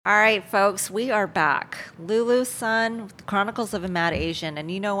All right, folks, we are back. Lulu's Son, Chronicles of a Mad Asian.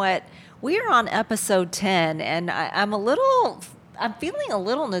 And you know what? We are on episode 10, and I'm feeling a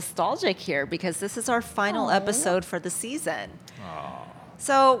little nostalgic here because this is our final episode for the season. Aww.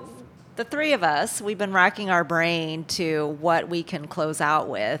 So the three of us, we've been racking our brain to what we can close out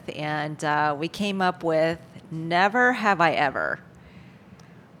with, and we came up with Never Have I Ever.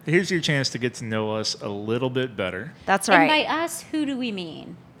 Here's your chance to get to know us a little bit better. That's right. And by us, who do we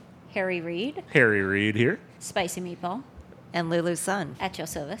mean? Harry Reid, Harry Reid here. Spicy Meatball, And Lulu's Son. at your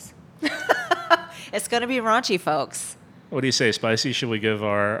service. It's going to be raunchy, folks. What do you say, Spicy? Should we give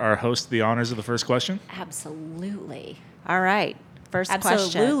our host the honors of the first question? Absolutely. All right. First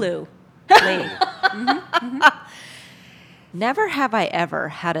question. Absolutely. Never have I ever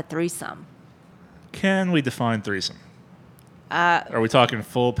had a threesome. Can we define threesome? Are we talking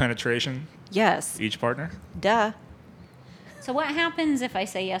full penetration, Yes. each partner? Duh. So what happens if I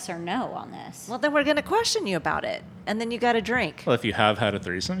say yes or no on this? Well, then we're going to question you about it. And then you got to drink. Well, if you have had a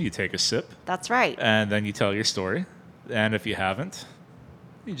threesome, you take a sip, That's right. and then you tell your story. And if you haven't,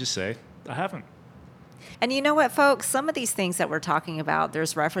 you just say, I haven't. And you know what, folks? Some of these things that we're talking about,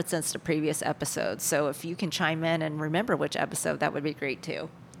 there's references to previous episodes. So if you can chime in and remember which episode, that would be great too.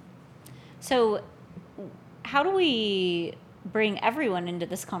 So how do we bring everyone into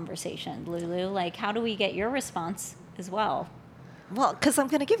this conversation, Lulu? Like, how do we get your response as well? Well, because I'm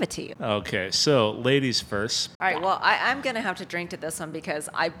going to give it to you. Okay, so ladies first. All right. Well, I'm going to have to drink to this one because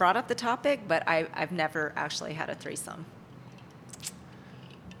I brought up the topic, but I've never actually had a threesome.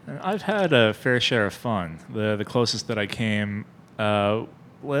 I've had a fair share of fun. The closest that I came,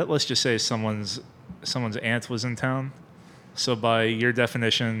 let's just say someone's aunt was in town. So by your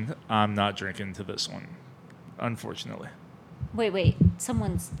definition, I'm not drinking to this one, unfortunately. Wait.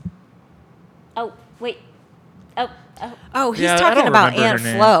 Someone's... Oh, wait. Oh, he's Yeah, I talking don't about remember her Aunt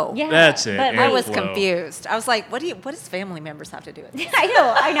name. Flo. Yeah, That's it. but Aunt I was Flo. confused. I was like, what does family members have to do with this?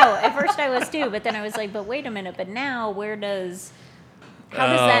 I know. At first I was too, but then I was like, but wait a minute. But now how does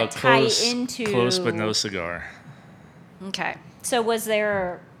that tie into... Close but no cigar. Okay. So were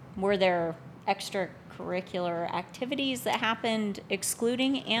there extracurricular activities that happened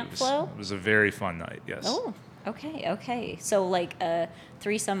excluding Aunt Flo? It was a very fun night, yes. Oh, okay. So like a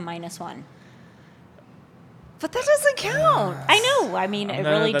threesome -1. But that doesn't count. I know. I mean, it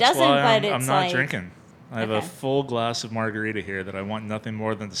No, really that's doesn't, why but I'm it's not like... drinking. I have a Okay. full glass of margarita here that I want nothing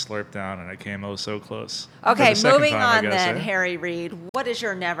more than to slurp down, and I came so close. Okay, For the second moving time, I on guess, then, eh? Harry Reid. What is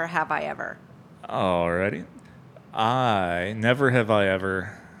your never have I ever? Alrighty. I never have I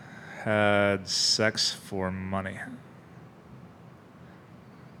ever had sex for money.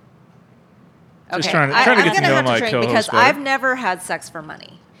 Just Okay, trying to I'm get to gonna know have my to drink co-host because better. I've never had sex for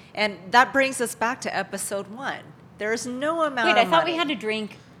money. And that brings us back to episode 1. There's no amount Wait, of I thought money. we had to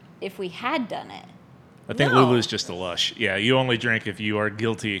drink if we had done it. I think No. Lulu's just a lush. Yeah, you only drink if you are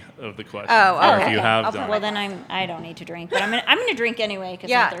guilty of the question. Oh, or okay. if you have I'll done put Well, it. then I don't need to drink, but I'm gonna drink anyway because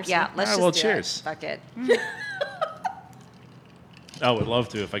I'm Yeah, thirsty. yeah. Let's All right, just well, do cheers. it. Fuck it. I would love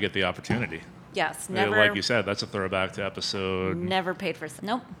to if I get the opportunity. Yes, Yeah, never. like you said, that's a throwback to episode. Never paid for sex.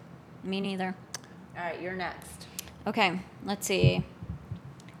 Nope, me neither. All right, you're next. Okay, let's see.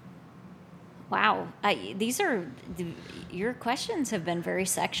 Wow, your questions have been very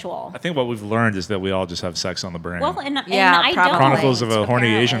sexual. I think what we've learned is that we all just have sex on the brain. Well, and Yeah, I probably. don't. Chronicles of a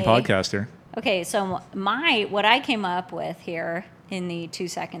Horny Asian apparently. podcaster. Okay, so what I came up with here in the 2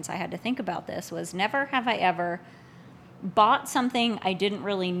 seconds I had to think about this was never have I ever bought something I didn't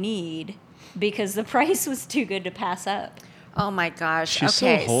really need because the price was too good to pass up. Oh my gosh. She's so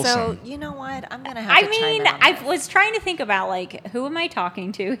okay, wholesome. you know what? I'm gonna have to chime in on I this. was trying to think about like who am I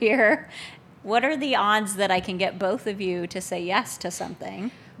talking to here? What are the odds that I can get both of you to say yes to something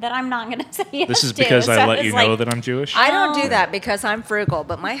that I'm not going to say yes to? This is because So I let it's you like, know that I'm Jewish. I don't do that because I'm frugal.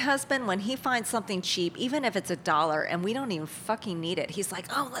 But my husband, when he finds something cheap, even if it's $1 and we don't even fucking need it, he's like,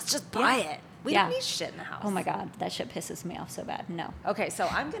 "Oh, let's just buy it. We Yeah. don't need shit in the house." Oh my God, that shit pisses me off so bad. No. Okay, so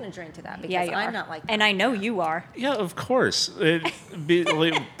I'm gonna drink to that because Yeah, you I'm are. not like that. And I know you are. Yeah, of course. Like,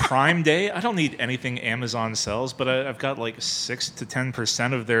 Prime Day, I don't need anything Amazon sells, but I've got like 6 to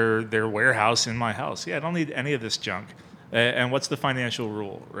 10% of their warehouse in my house. Yeah, I don't need any of this junk. And what's the financial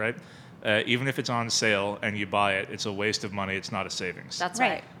rule, right? Even if it's on sale and you buy it, it's a waste of money. It's not a savings. That's Right.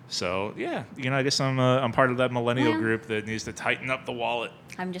 right. So yeah, I guess I'm part of that millennial Well- group that needs to tighten up the wallet.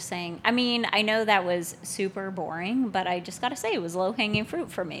 I'm just saying. I mean, I know that was super boring, but I just got to say it was low-hanging fruit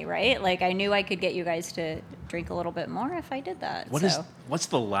for me, right? Like I knew I could get you guys to drink a little bit more if I did that. What's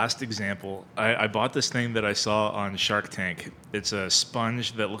the last example? I bought this thing that I saw on Shark Tank. It's a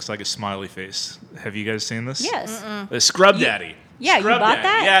sponge that looks like a smiley face. Have you guys seen this? Yes. The Scrub Daddy. Yeah, you Scrub bought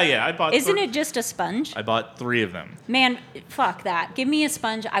daddy. that? Yeah, I bought. Isn't it just a sponge? I bought 3 of them. Man, fuck that. Give me a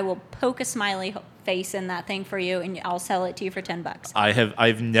sponge. I will poke a smiley face in that thing for you, and I'll sell it to you for $10.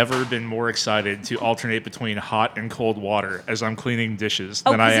 I've never been more excited to alternate between hot and cold water as I'm cleaning dishes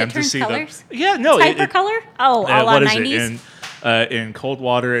Oh, than I 'cause it am to turns see colors? the. Yeah, no. Type of color? Oh, a la what is 90s? it? In cold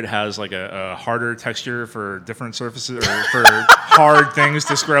water, it has like a harder texture for different surfaces or for hard things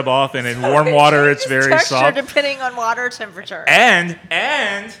to scrub off, and in warm water, it's very Texture soft. depending on water temperature. And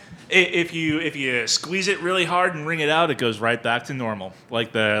if you squeeze it really hard and wring it out, it goes right back to normal,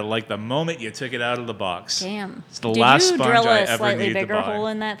 like the moment you took it out of the box. Damn. It's the Did last you sponge drill I a ever slightly need to bigger buy. hole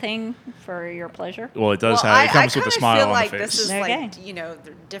in that thing for your pleasure? Well, it does Well, have. It comes with I a kinda smile feel on like the face. this is Okay. like,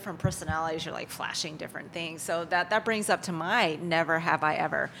 the different personalities are like flashing different things. So that brings up to my never have I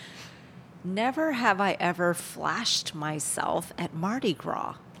ever. Never have I ever flashed myself at Mardi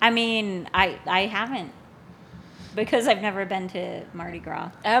Gras. I mean, I haven't, because I've never been to Mardi Gras.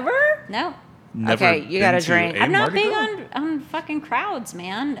 Ever? No. Never Okay, you gotta been to drink. a I'm not Mardi big Gras? on fucking crowds,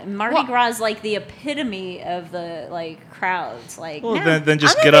 man. Mardi Well- Gras is like the epitome of the crowds. Like, Well, no. then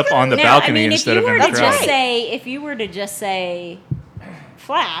just I'm get not up big on on- the No, balcony I mean, instead if of you in were the to crowd. just say, if you were to just say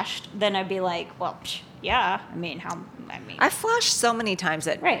flashed, then I'd be like, well, yeah. I mean, I flashed so many times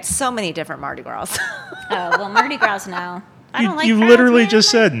at Right. so many different Mardi Gras. oh, well, Mardi Gras now. I don't like you crowds, literally man. just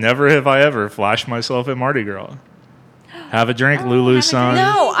said, never have I ever flashed myself at Mardi Gras. Have a drink, Oh, Lulu, have a son. drink.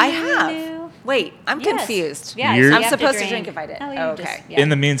 No, I Lulu. have. Wait, I'm Yes. confused. Yeah, You're- so I'm you have supposed to drink if I did. Oh, you Okay. just- yeah. In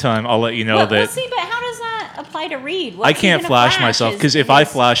the meantime, I'll let you know well, that see, but how does that apply to Reed? I What's he can't gonna flash myself, because if His- I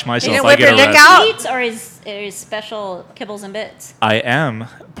flash myself, didn't I whip get your dick arrested. out? Beats or his special kibbles and bits? I am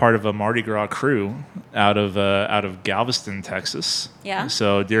part of a Mardi Gras crew out of Galveston, Texas. Yeah.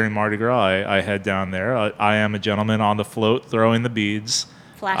 So during Mardi Gras, I head down there. I am a gentleman on the float throwing the beads.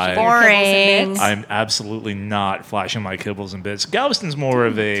 Flashing I- your kibbles Boring. and bits? I'm absolutely not flashing my kibbles and bits. Galveston's more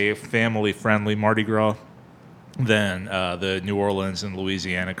of a family-friendly Mardi Gras than the New Orleans and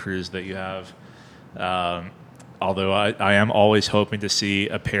Louisiana cruise that you have. Although I am always hoping to see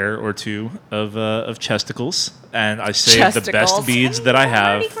a pair or two of chesticles, and I save the Chesticles. best beads that I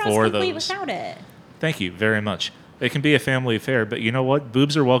have Mardi Gras for complete those. without it. Thank you very much. It can be a family affair, but you know what?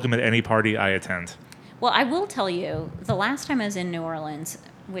 Boobs are welcome at any party I attend. Well, I will tell you, the last time I was in New Orleans,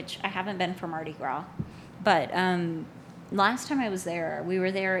 which I haven't been for Mardi Gras, but last time I was there, we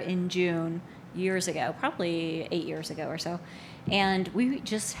were there in June years ago, probably 8 years ago or so, and we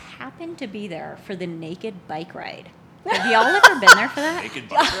just happened to be there for the naked bike ride. Have y'all ever been there for that? Naked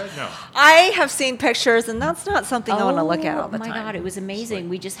bike ride? No. I have seen pictures, and that's not something I want to look at all the Oh my time. God, it was amazing.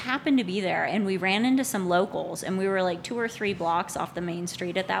 We just happened to be there, and we ran into some locals, and we were like 2 or 3 blocks off the main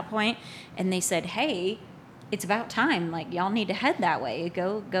street at that point, and they said, "Hey, it's about time. Like, y'all need to head that way.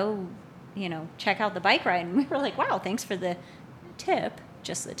 Go, check out the bike ride." And we were like, "Wow, thanks for the tip,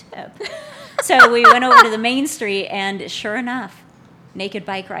 just the tip." So we went over to the main street, and sure enough, naked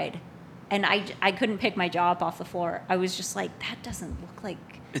bike ride. And I couldn't pick my jaw up off the floor. I was just like, that doesn't look like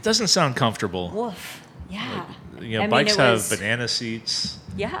It doesn't sound comfortable. woof. Yeah. You know, I mean, bikes it have was- banana seats,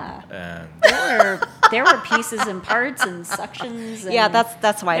 Yeah. and There were pieces and parts and suctions. And Yeah,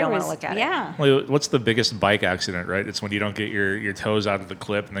 that's why I there don't want to was- look at it. Yeah. well, what's the biggest bike accident, right? It's when you don't get your toes out of the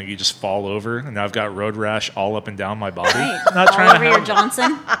clip and then you just fall over, and now I've got road rash all up and down my body. Right. Not All trying to over your have-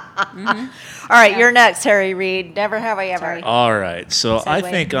 Johnson. All right, you're next, Harry Reid. Never have I ever. Sorry. All right, so I Segue.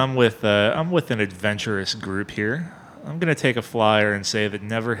 think I'm with an adventurous group here. I'm gonna take a flyer and say that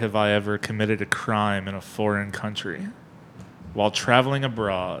never have I ever committed a crime in a foreign country while traveling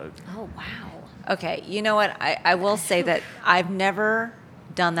abroad. Oh, wow. Okay, you know what? I will say that I've never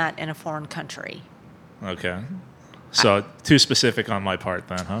done that in a foreign country. Okay, so too specific on my part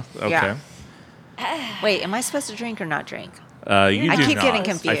then, huh? Okay. Yeah. Wait, am I supposed to drink or not drink? You I do keep not. getting I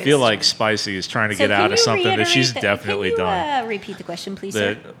confused. feel like Spicy is trying to So get can out of you something that reiterate she's that- definitely can you, done. Repeat the question, please, The,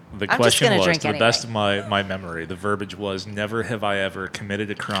 sir? the I'm just question gonna was, drink to the anyway. best of my memory, the verbiage was, never have I ever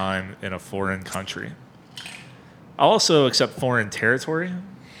committed a crime in a foreign country. I'll also accept foreign territory.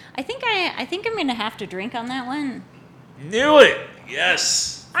 I think I'm going to have to drink on that one. Knew it!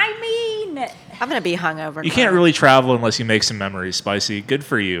 Yes! I mean, I'm going to be hungover. You can't really travel unless you make some memories, Spicy. Good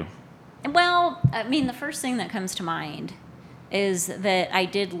for you. well, I mean, the first thing that comes to mind is that I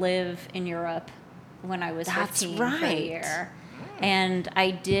did live in Europe when I was That's 15 for a right. year. And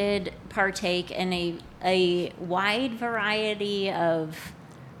I did partake in a wide variety of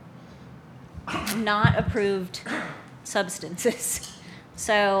not approved substances.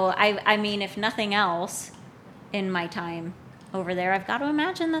 So, I mean, if nothing else, in my time over there, I've got to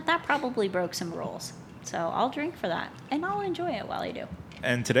imagine that probably broke some rules. So I'll drink for that, and I'll enjoy it while I do.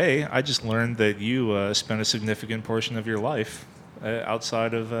 And today, I just learned that you spent a significant portion of your life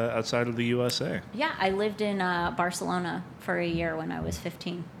outside of the USA. Yeah, I lived in Barcelona for a year when I was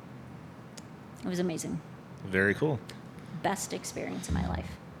 15. It was amazing. Very cool. Best experience of my life.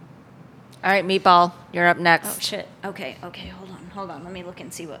 All right, Meatball, you're up Oh, next. shit. Okay, hold on. Let me look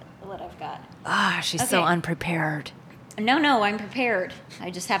and see what I've got. She's so Okay. unprepared. No, I'm prepared. I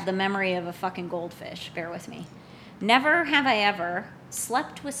just have the memory of a fucking goldfish. Bear with me. Never have I ever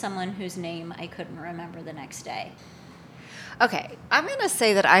slept with someone whose name I couldn't remember the next day. Okay, I'm going to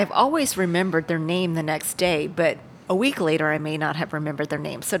say that I've always remembered their name the next day, but a week later I may not have remembered their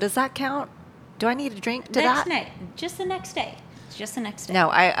name. So does that count? Do I need a drink to that? Just the next day. It's just the next day. No,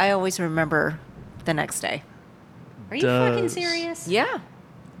 I always remember the next day. Are you fucking serious? Yeah.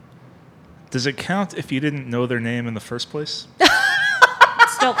 Does it count if you didn't know their name in the first place? It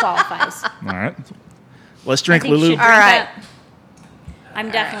still qualifies. All right. Let's drink, I think you Lulu. should drink All right. up. I'm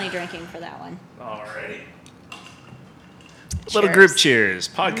definitely drinking for that one. Alrighty. Little Cheers. group cheers.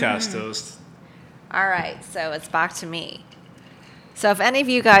 Podcast toast. All right, so it's back to me. So if any of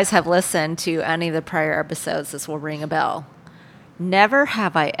you guys have listened to any of the prior episodes, this will ring a bell. Never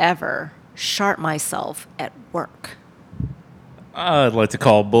have I ever shart myself at work. I'd like to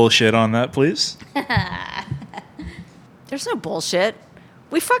call bullshit on that, please. There's no bullshit.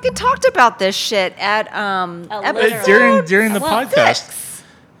 We fucking talked about this shit at literal- During the Well, podcast. 6.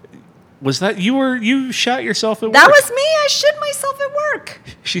 Was that you shot yourself at work? That was me. I shit myself at work.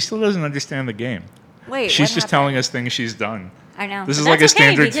 She still doesn't understand the game. Wait, She's what just happened? telling us things she's done. I know. This But is like a that's okay,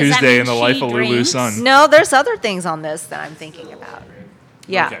 standard because that Tuesday in means the life she of Lulu's drinks. son. No, there's other things on this that I'm thinking about.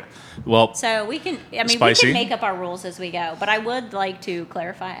 Yeah. Okay. Well, So we can, we Spicy. can make up our rules as we go. But I would like to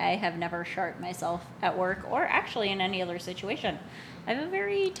clarify, I have never shart myself at work or actually in any other situation. I have a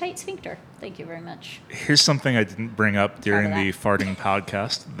very tight sphincter. Thank you very much. here's something I didn't bring up during of the farting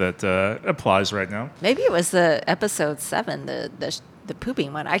podcast that applies right now. Maybe it was the episode 7, the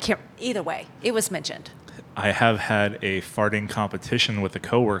pooping one. I can't. Either way, it was mentioned. I have had a farting competition with a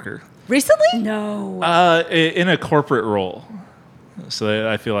coworker Recently? No. in a corporate role. So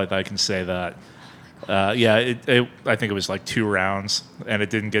I feel like I can say that. I think it was like 2 rounds, and it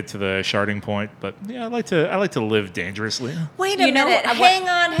didn't get to the sharding point. But yeah, I like to live dangerously. Wait a You know, minute. what-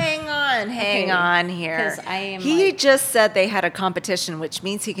 Hang on here. 'Cause I am He like- just said they had a competition, which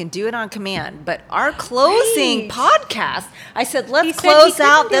means he can do it on command. But our closing Right. podcast, I said, let's He said he close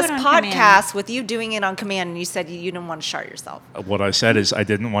couldn't out do this it on podcast command. with you doing it on command. And you said you didn't want to shart yourself. What I said is I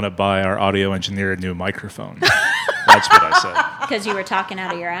didn't want to buy our audio engineer a new microphone. That's what I said. Because you were talking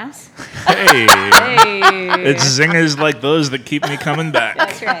out of your ass? Hey, Hey. it's zingers like those that keep me coming back.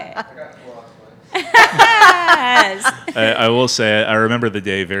 That's right. Yes. I will say I remember the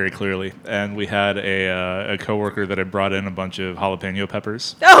day very clearly, and we had a coworker that had brought in a bunch of jalapeno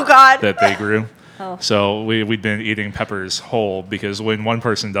peppers Oh, God. that they grew. Oh. So we'd been eating peppers whole because when one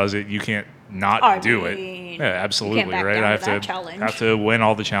person does it, you can't not I do it. mean, Yeah, absolutely, back right? down I to that challenge. have to win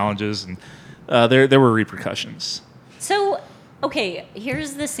all the challenges, and there were repercussions. So, okay,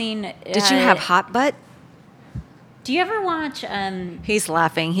 here's the scene. Did you have hot butt? Do you ever watch? He's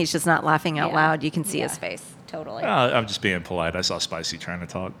laughing. He's just not laughing out Yeah. loud. You can see his Yeah. face. Totally. I'm just being polite. I saw Spicy trying to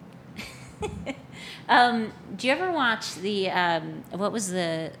talk. Do you ever watch the what was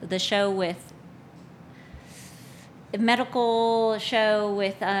the show with medical show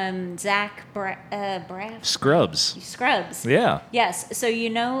with Zach Braff? Scrubs. Scrubs. Yeah. Yes. So you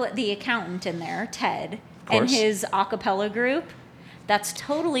know the accountant in there, Ted, and course. his a cappella group. That's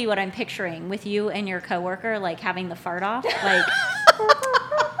totally what I'm picturing with you and your coworker, like having the fart off, like.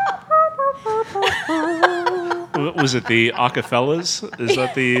 Was it the Acafellas? Is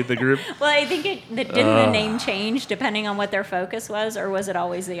that the group? Well, I think didn't the name change depending on what their focus was, or was it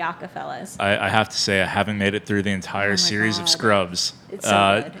always the Acafellas? I have to say I haven't made it through the entire my series of God. Scrubs. It's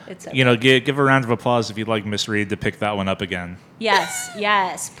so good. It's so Give a round of applause if you'd like Miss Reed to pick that one up again.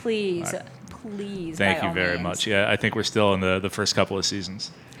 Yes, please, please. Thank by you all very means. much. Yeah, I think we're still in the first couple of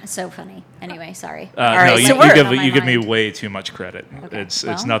seasons. So funny. Anyway, sorry. right, No, so you we're- give on my you give me mind. way too much credit. Okay, It's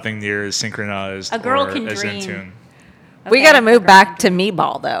well. nothing near as synchronized A girl or can as in dream. tune. We Okay, got to move girl. back to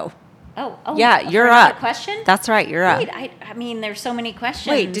Meatball, though. Oh, Yeah, for you're another up. Question? That's right, you're up. Wait, I mean, there's so many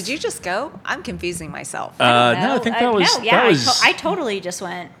questions. Wait, did you just go? I'm confusing myself. No, I think that was no, yeah, that was I totally just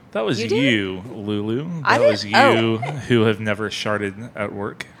went. that was You did? you, Lulu. I That was did? you who have never sharted at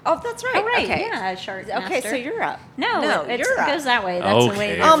work. Oh, that's right. Oh, right, Okay. yeah, short Okay, master. so you're up. No, it you're up. goes that way. That's the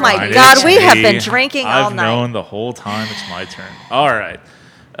way. Okay. Oh my fine, God, it's we have me. been drinking all I've night. known the whole time it's my turn. All right.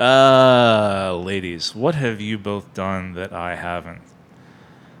 Ladies, what have you both done that I haven't?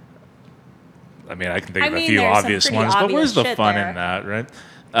 I mean, I can think I of a mean, few there's some obvious pretty ones, but obvious where's the shit fun in there. that, right?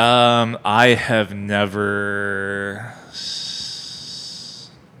 I have never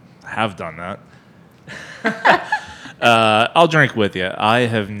have done that. I'll drink with you. I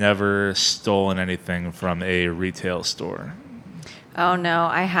have never stolen anything from a retail store. Oh no,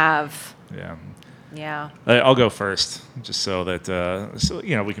 I have. Yeah. Yeah. I'll go first, just so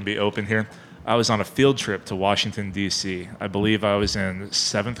that we can be open here. I was on a field trip to Washington, D.C. I believe I was in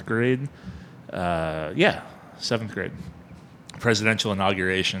 7th grade. Seventh grade. Presidential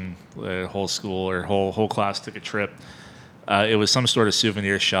inauguration. The whole school or whole class took a trip. It was some sort of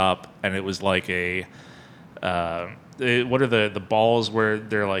souvenir shop, and it was like a what are the balls where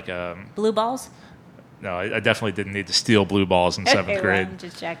they're like Blue balls? no, I definitely didn't need to steal blue balls in 7th grade. I'm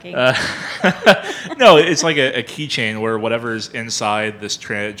just checking. No, it's like a keychain where whatever's inside this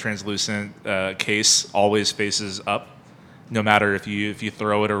translucent case always faces up, no matter if you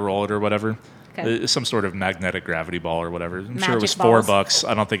throw it or roll it or whatever. Okay. Some sort of magnetic gravity ball or whatever. I'm sure it was Magic balls. $4.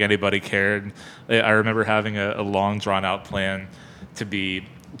 I don't think anybody cared. I remember having a long, drawn-out plan to be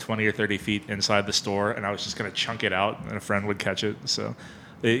 20 or 30 feet inside the store, and I was just going to chunk it out, and a friend would catch it. So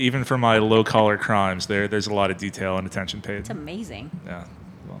even for my low-collar crimes, there's a lot of detail and attention paid. It's amazing. Yeah.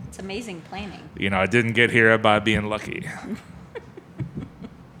 Well, It's amazing planning. I didn't get here by being lucky.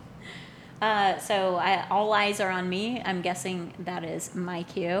 All eyes are on me. I'm guessing that is my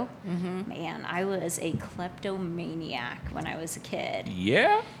cue. Mm-hmm. Man, I was a kleptomaniac when I was a kid.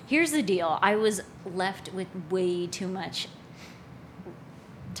 Yeah? Here's the deal. I was left with way too much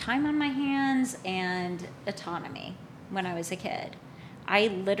time on my hands and autonomy when I was a kid. I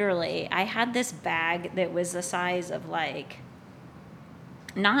had this bag that was the size of like,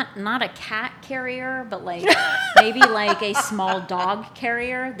 not a cat carrier, but like maybe like a small dog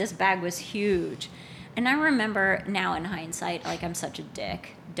carrier. This bag was huge. And I remember now in hindsight, like I'm such a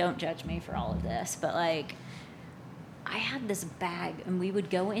dick. Don't judge me for all of this, but like I had this bag and we would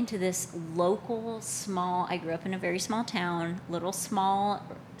go into this local small, I grew up in a very small town, little small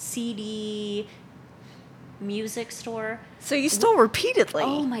CD music store. So you stole repeatedly.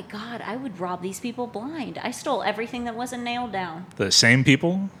 Oh my God, I would rob these people blind. I stole everything that wasn't nailed down. The same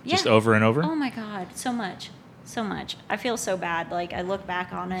people? Just Yeah. over and over? Oh my God, so much. So much. I feel so bad. Like, I look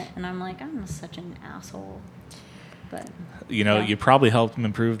back on it and I'm like, I'm such an asshole. But, yeah. You probably helped them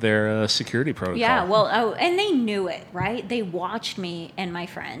improve their security protocol. Yeah, well, and they knew it, right? They watched me and my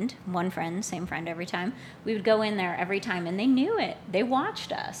friend, one friend, same friend every time. We would go in there every time and they knew it. They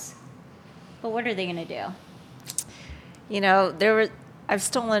watched us. But what are they going to do? I've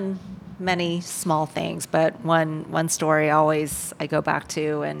stolen many small things, but one story I go back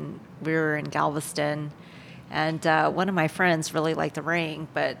to, and we were in Galveston, and one of my friends really liked the ring,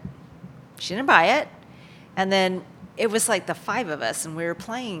 but she didn't buy it. And then it was like the 5 of us, and we were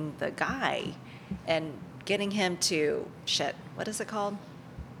playing the guy and getting him to, what is it called?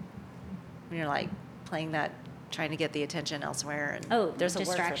 When you're like playing that, trying to get the attention elsewhere. And there's a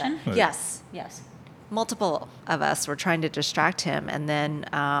distraction? word for that. Yes. Yes. Multiple of us were trying to distract him, and then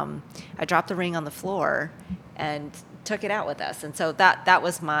I dropped the ring on the floor and took it out with us. And so that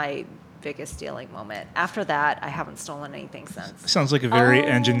was my biggest stealing moment. After that, I haven't stolen anything since. Sounds like a very Oh, my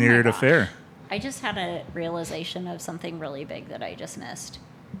engineered gosh. affair. I just had a realization of something really big that I just missed.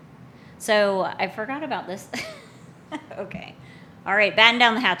 So I forgot about this. Okay. All right, batten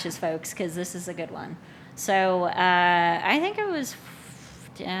down the hatches, folks, because this is a good one. So I think I was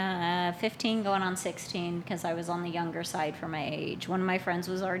 15 going on 16 because I was on the younger side for my age. One of my friends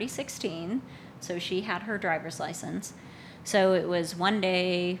was already 16, so she had her driver's license. So it was one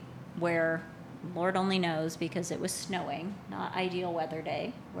day where Lord only knows, because it was snowing, not ideal weather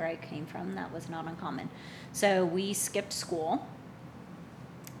day where I came from. That was not uncommon. So we skipped school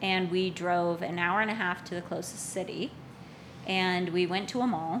and we drove an hour and a half to the closest city, and we went to a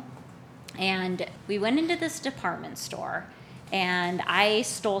mall, and we went into this department store, and I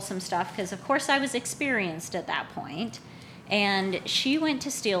stole some stuff because of course I was experienced at that point. And she went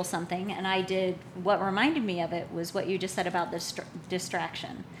to steal something, and I did, what reminded me of it was what you just said about the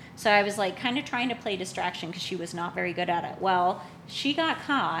distraction. So I was like kind of trying to play distraction because she was not very good at it. Well, she got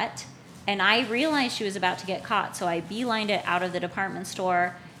caught, and I realized she was about to get caught, so I beelined it out of the department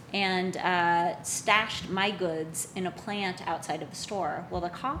store and stashed my goods in a plant outside of the store. Well, the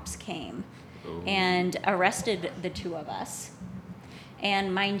cops came and arrested the 2 of us.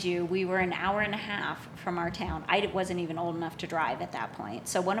 And mind you, we were an hour and a half from our town. I wasn't even old enough to drive at that point.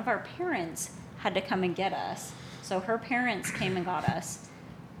 So one of our parents had to come and get us. So her parents came and got us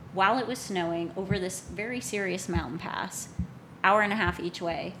while it was snowing over this very serious mountain pass, hour and a half each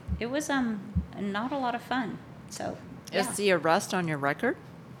way. It was not a lot of fun. So Is the arrest on your record?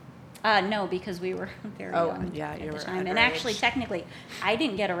 No, because we were very Oh, young yeah, at you the were time. And underage. actually, technically, I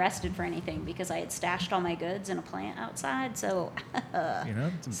didn't get arrested for anything because I had stashed all my goods in a plant outside. So,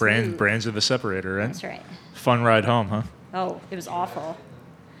 Brands are the separator, right? that's right. Fun ride home, huh? Oh, it was awful.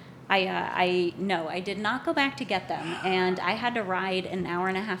 No, I did not go back to get them, and I had to ride an hour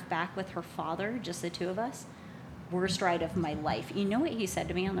and a half back with her father, just the two of us. Worst ride of my life. You know what he said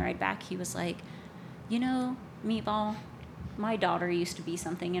to me on the ride back? He was like, Meatball, my daughter used to be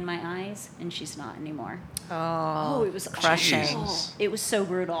something in my eyes, and she's not anymore. Oh, It was crushing. awful. It was so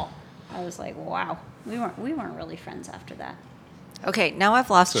brutal. I was like, wow. We weren't really friends after that. Okay, now I've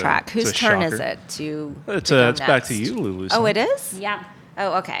lost It's a- track. it's Whose a turn is shocker. it to It's go it's back to next? you, Lulu. Oh, it is? Yeah.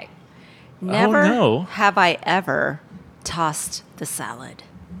 Oh, okay. Never no. have I ever tossed the salad.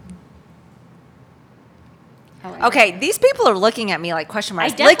 Oh, Okay, these people are looking at me like question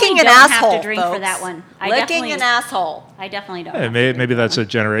marks. I definitely Licking an don't have to asshole, drink for folks. that one. Licking an asshole. I definitely don't. Hey, have to drink maybe for that's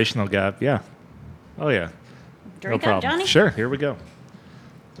that a generational gap. Yeah. Oh yeah. Drink no up, problem. Johnny? Sure. Here we go.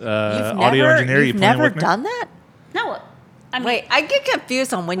 You've Audio never, engineer, you you've playing never with me? done that? No. I mean, Wait, I get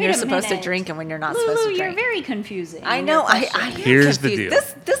confused on when wait you're a supposed to minute. drink and when you're not Lulu, supposed to you're drink. very confusing. I in know. your I am questioning. Here's the confused.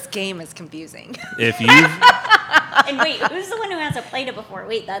 deal. This game is confusing. If you And wait, who's the one who hasn't played it before?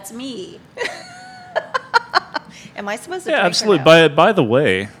 Wait, that's me. Am I supposed to Yeah, drink? absolutely. Or no? By the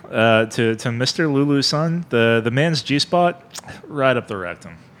way, to Mr. Lulu's son, the man's G spot, right up the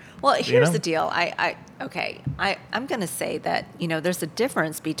rectum. Well, here's know? the deal. I'm going to say that, there's a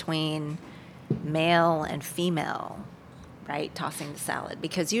difference between male and female, right? Tossing the salad,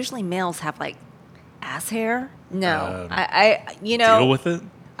 because usually males have like ass hair. No, Deal with it.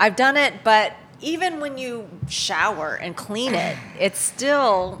 I've done it, but even when you shower and clean it, it's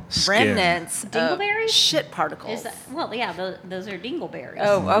still Skin. remnants of Dingleberries? shit particles. Is that, well, yeah, those are dingleberries.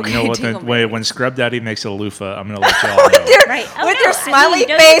 Oh, okay. You know what? dingleberries. When Scrub Daddy makes a loofah, I'm gonna let y'all know. Right. Oh, With no, their smiley don't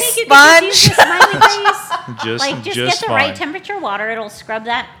you face think you could just use sponge. the smiley face? Just get the fine. right temperature water. It'll scrub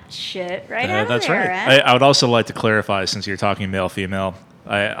that shit right out of That's there. right. I would also like to clarify, since you're talking male female,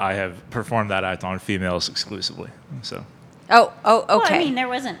 I have performed that act on females exclusively. So. Oh, Well, okay.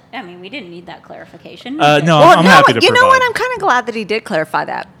 I mean, we didn't need that clarification. No, Well, I'm happy to you know what? provide. I'm kind of glad that he did clarify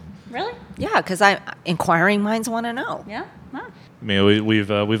that. Really? Yeah, because inquiring minds want to know. Yeah. Wow. I mean,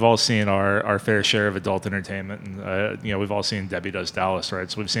 we've all seen our fair share of adult entertainment, and we've all seen Debbie Does Dallas, right?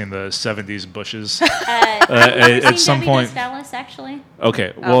 So we've seen the '70s Bushes. Have you ever at seen some Debbie point- Does Dallas, actually?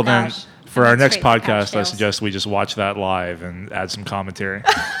 Okay, well then, gosh. for our That's next great for couch podcast, I tales. suggest we just watch that live and add some commentary.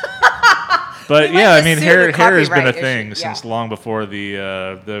 But We might yeah, I just mean, sue hair the has been a copyright thing issue, since yeah. long before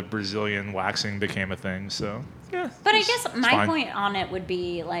the Brazilian waxing became a thing. So yeah, But I it's- guess it's my fine. point on it would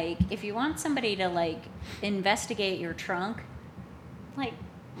be like, if you want somebody to like investigate your trunk, like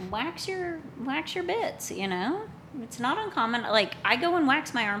wax your bits. It's not uncommon. Like I go and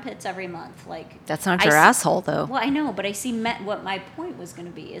wax my armpits every month. Like That's not I your see- asshole, though. Well, I know, but I see men. What my point was going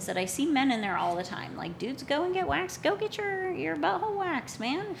to be is that I see men in there all the time. Like dudes, go and get waxed. Go get your butthole waxed,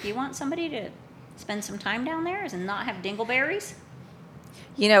 man. If you want somebody to spend some time down there and not have dingleberries.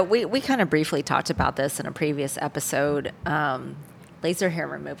 We kind of briefly talked about this in a previous episode, laser hair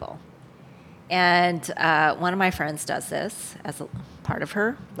removal. And one of my friends does this as a part of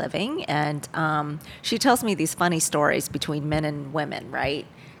her living. And she tells me these funny stories between men and women, right?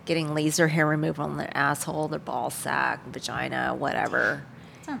 Getting laser hair removal on their asshole, their ball sack, vagina, whatever.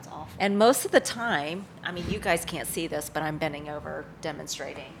 Sounds awful. And most of the time, I mean, you guys can't see this, but I'm bending over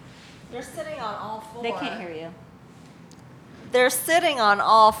demonstrating. They're sitting on all four. They can't hear you. They're sitting on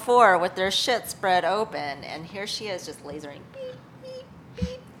all four with their shit spread open, and here she is just lasering. Beep, beep,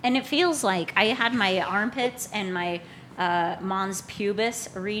 beep. And it feels like I had my armpits and my mons pubis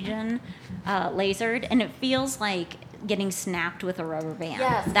region lasered, and it feels like getting snapped with a rubber band.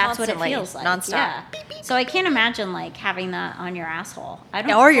 Yes, that's what it constantly, feels like. nonstop. Yeah. So I can't imagine like having that on your asshole. I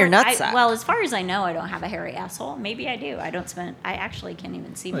don't. Or your nutsack. Well, as far as I know, I don't have a hairy asshole. Maybe I do. I actually can't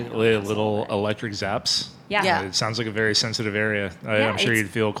even see my Like own little asshole, but- electric zaps. Yeah. Yeah. It sounds like a very sensitive area. I'm sure it's- you'd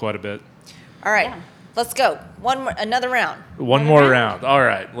feel quite a bit. All right, Yeah. let's go. Another round. One more round. All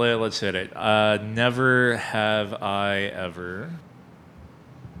right, let's hit it. Never have I ever.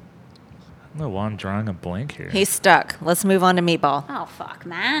 I don't know why I'm drawing a blank here. He's stuck. Let's move on to Meatball. Oh fuck,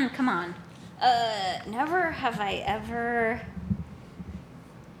 man! Come on. Never have I ever.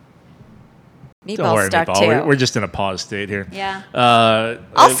 Meatball's Don't worry, stuck Meatball. too. We're just in a pause state here. Yeah.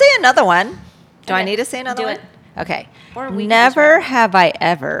 I'll say another one. Do I Okay, need to say another do one? it. Okay. Or we can Never just- have I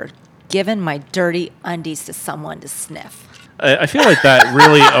ever given my dirty undies to someone to sniff. I feel like that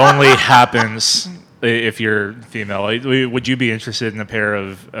really only happens if you're female. Like, would you be interested in a pair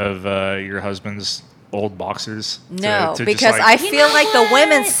of your husband's old boxers? No, to because just, I like, feel know like the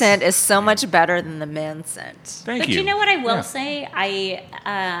women's what? scent is so much better than the men's scent. Thank But you. you know what I will Yeah. say?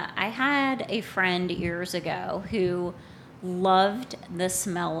 I had a friend years ago who loved the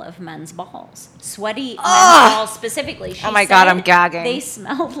smell of men's balls, sweaty men's balls specifically. She Oh my God, said I'm gagging. They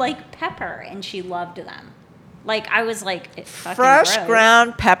smelled like pepper, and she loved them. Like I was like, it's fucking Fresh gross.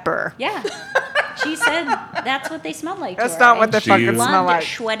 ground pepper. Yeah, she said that's what they smelled like. That's to her, not what and they she fucking loved smell like.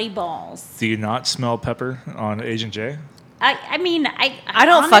 Sweaty balls. Do you not smell pepper on Agent J? I mean, I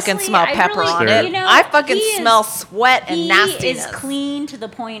don't honestly, fucking smell I pepper really, on There- it. You know, I fucking he smell is- sweat and he nastiness. is clean to the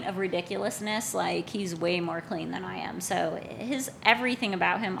point of ridiculousness. Like he's way more clean than I am. So everything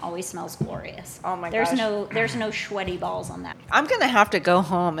about him always smells glorious. Oh my there's gosh. there's no sweaty balls on that. I'm gonna have to go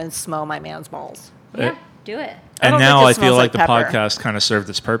home and smell my man's balls. Yeah, do it. I And don't now think it I feel smells like like the pepper. podcast kind of served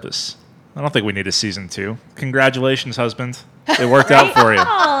its purpose. I don't think we need a season 2. Congratulations, husband. It worked out for you.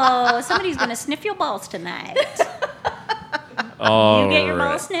 Oh, somebody's gonna sniff your balls tonight. All You get your right.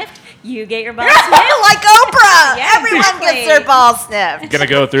 balls sniffed. You get your balls sniffed. Like Oprah! Yeah, Everyone exactly. gets their balls sniffed. Gonna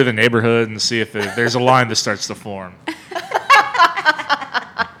go through the neighborhood and see if there's a line that starts to form.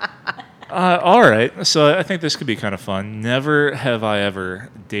 All right, so I think this could be kind of fun. Never have I ever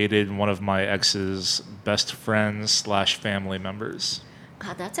dated one of my ex's best friends / family members.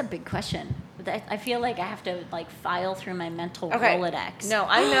 God, that's a big question. I feel like I have to like file through my mental Rolodex. No,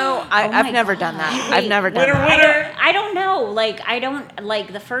 I know. my I've never done God. that. Wait, I've never done winner, that. I don't know. Like I don't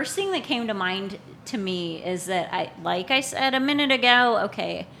like the first thing that came to mind to me is that like I said a minute ago,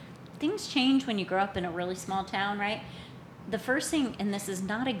 okay, things change when you grow up in a really small town, right? The first thing, and this is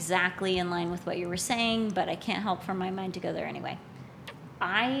not exactly in line with what you were saying, but I can't help for my mind to go there anyway.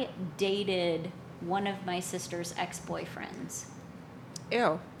 I dated one of my sister's ex-boyfriends.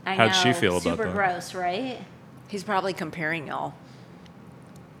 Ew. I How'd know, she feel about super that? gross, right? He's probably comparing y'all.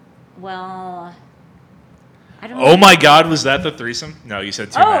 Well, I don't Oh know. my God, was that the threesome? No, you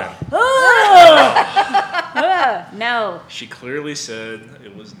said 2 men. No, She clearly said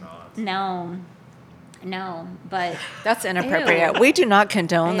it was not. no, but That's inappropriate. Ew. We do not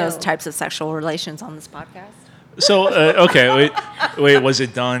condone those Ew. types of sexual relations on this podcast. So, okay, wait, was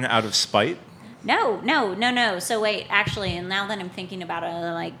it done out of spite? no. So wait, actually, and now that I'm thinking about it,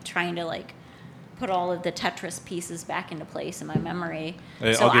 I'm like trying to like put all of the Tetris pieces back into place in my memory. So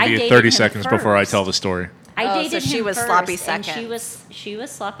I'll give I you dated 30 him seconds before I first. tell the story. I Oh, dated so she him was first, sloppy and seconds. she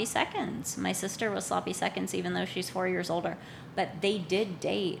was sloppy seconds. My sister was sloppy seconds, even though she's 4 years older. But they did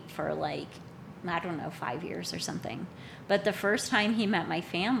date for like, I don't know, 5 years or something. But the first time he met my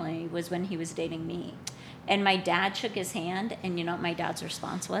family was when he was dating me. And my dad shook his hand, and you know what my dad's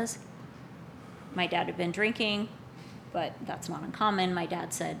response was? My dad had been drinking, but that's not uncommon. My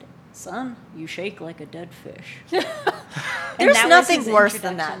dad said, "Son, you shake like a dead fish." And There's that was nothing his worse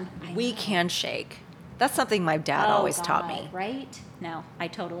than that. introduction. I We know. can shake. That's something my dad Oh, always taught God, me. Right? No, I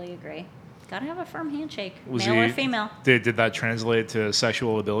totally agree. Gotta have a firm handshake, Was male or he- female. Did that translate to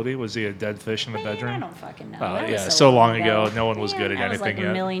sexual ability? Was he a dead fish in the Man, bedroom? I don't fucking know. Oh, That was yeah, so long ago, no one was good at that was anything like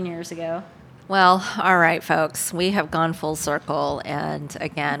yet. a million years ago. Well, all right, folks. We have gone full circle. And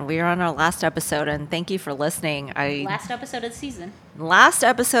again, we are on our last episode. And thank you for listening. Last episode of the season. Last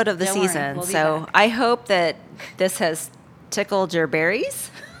episode of the Don't worry, season. we'll be So back. I hope that this has tickled your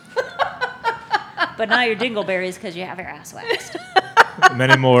berries. But not your dingleberries because you have your ass waxed.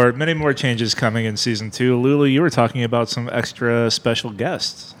 many more changes coming in season 2. Lulu, you were talking about some extra special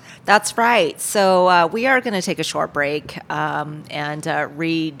guests. That's right. So we are going to take a short break and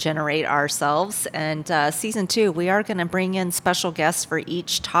regenerate ourselves. And season 2, we are going to bring in special guests for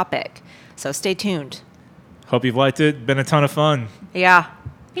each topic. So stay tuned. Hope you've liked it. Been a ton of fun. Yeah, for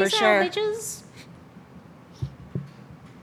Peace sure. out, bitches.